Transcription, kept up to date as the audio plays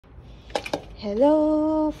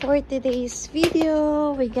Hello, for today's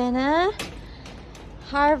video we're gonna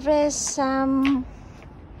harvest some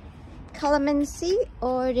calamansi,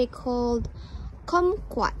 or they called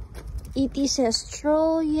Cumquat. It is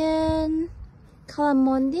Australian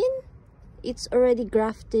calamansi. It's already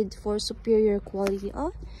grafted for superior quality.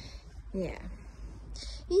 Oh yeah,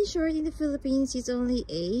 in short, in the Philippines it's only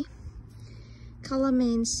a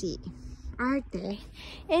calamansi arte.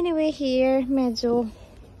 Anyway, here medyo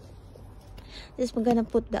just we're gonna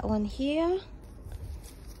put that one here.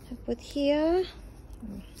 I put here.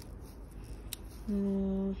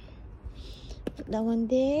 Put that one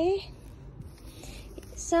there.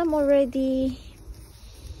 Some already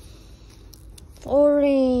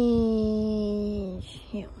orange.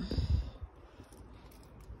 Yeah.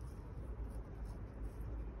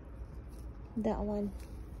 That one.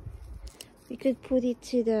 We could put it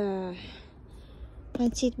to the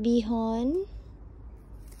pancit bihon.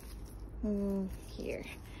 Here.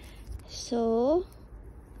 So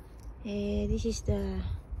this is the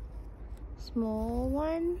small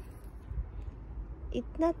one.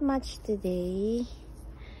 It's not much today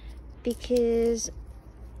because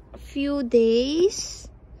a few days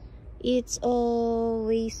it's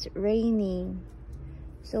always raining,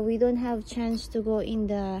 so we don't have chance to go in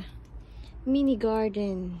the mini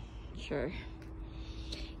garden. Sure.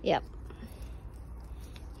 Yep,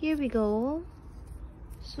 here we go.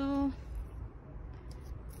 So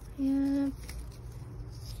yeah,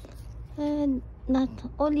 and not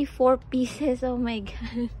only 4 pieces. Oh my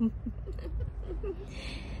god.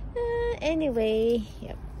 Anyway,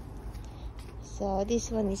 yep, so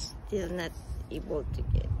this one is still not able to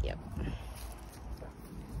get. Yep,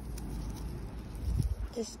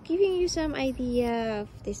 just giving you some idea of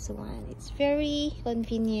this one. It's very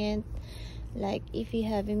convenient, like if you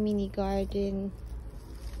have a mini garden,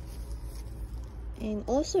 and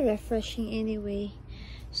also refreshing anyway.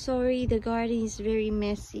 Sorry, the garden is very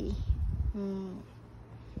messy.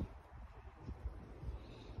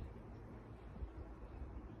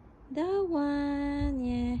 That one,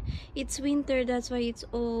 yeah, it's winter, that's why it's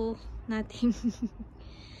all nothing.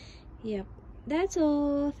 Yep, that's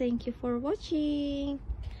all. Thank you for watching.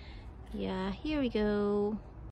 Yeah, here we go.